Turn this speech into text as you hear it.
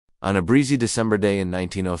On a breezy December day in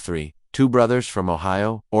 1903, two brothers from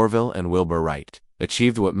Ohio, Orville and Wilbur Wright,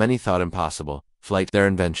 achieved what many thought impossible: flight. Their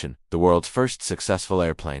invention, the world's first successful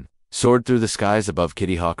airplane, soared through the skies above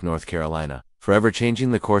Kitty Hawk, North Carolina, forever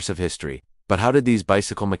changing the course of history. But how did these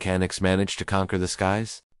bicycle mechanics manage to conquer the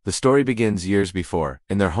skies? The story begins years before,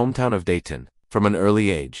 in their hometown of Dayton. From an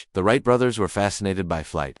early age, the Wright brothers were fascinated by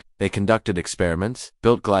flight. They conducted experiments,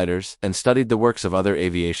 built gliders, and studied the works of other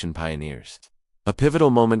aviation pioneers. A pivotal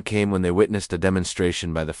moment came when they witnessed a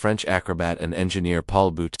demonstration by the French acrobat and engineer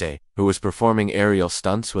Paul Boutet, who was performing aerial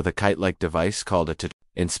stunts with a kite-like device called a t.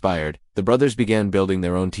 Inspired, the brothers began building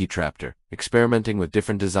their own T-traptor, experimenting with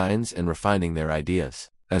different designs and refining their ideas.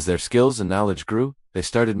 As their skills and knowledge grew, they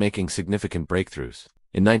started making significant breakthroughs.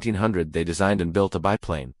 In 1900, they designed and built a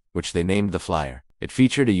biplane, which they named the Flyer. It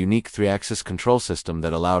featured a unique three-axis control system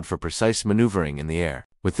that allowed for precise maneuvering in the air.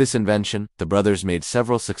 With this invention, the brothers made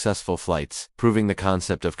several successful flights, proving the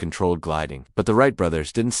concept of controlled gliding. But the Wright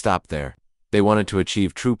brothers didn't stop there. They wanted to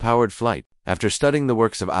achieve true powered flight. After studying the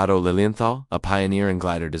works of Otto Lilienthal, a pioneer in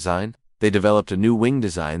glider design, they developed a new wing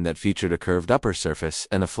design that featured a curved upper surface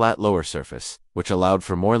and a flat lower surface, which allowed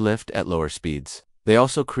for more lift at lower speeds. They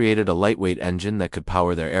also created a lightweight engine that could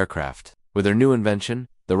power their aircraft. With their new invention,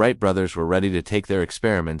 the Wright brothers were ready to take their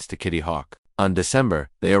experiments to Kitty Hawk. On December,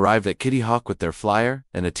 they arrived at Kitty Hawk with their Flyer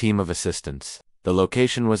and a team of assistants. The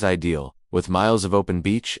location was ideal, with miles of open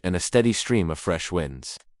beach and a steady stream of fresh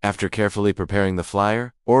winds. After carefully preparing the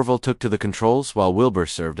Flyer, Orville took to the controls while Wilbur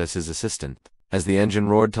served as his assistant. As the engine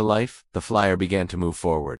roared to life, the Flyer began to move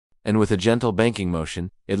forward, and with a gentle banking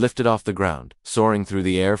motion, it lifted off the ground, soaring through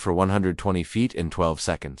the air for 120 feet in 12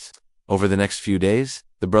 seconds. Over the next few days,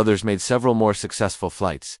 the brothers made several more successful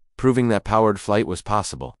flights, proving that powered flight was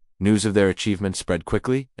possible. News of their achievement spread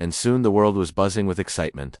quickly, and soon the world was buzzing with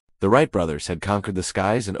excitement. The Wright brothers had conquered the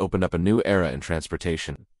skies and opened up a new era in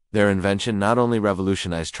transportation. Their invention not only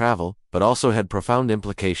revolutionized travel, but also had profound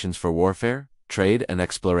implications for warfare, trade, and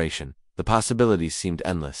exploration. The possibilities seemed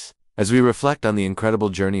endless. As we reflect on the incredible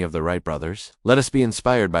journey of the Wright brothers, let us be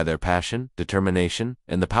inspired by their passion, determination,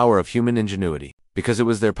 and the power of human ingenuity, because it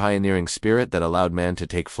was their pioneering spirit that allowed man to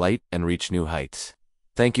take flight and reach new heights.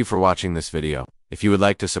 Thank you for watching this video. If you would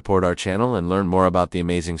like to support our channel and learn more about the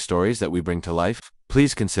amazing stories that we bring to life,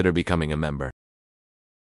 please consider becoming a member.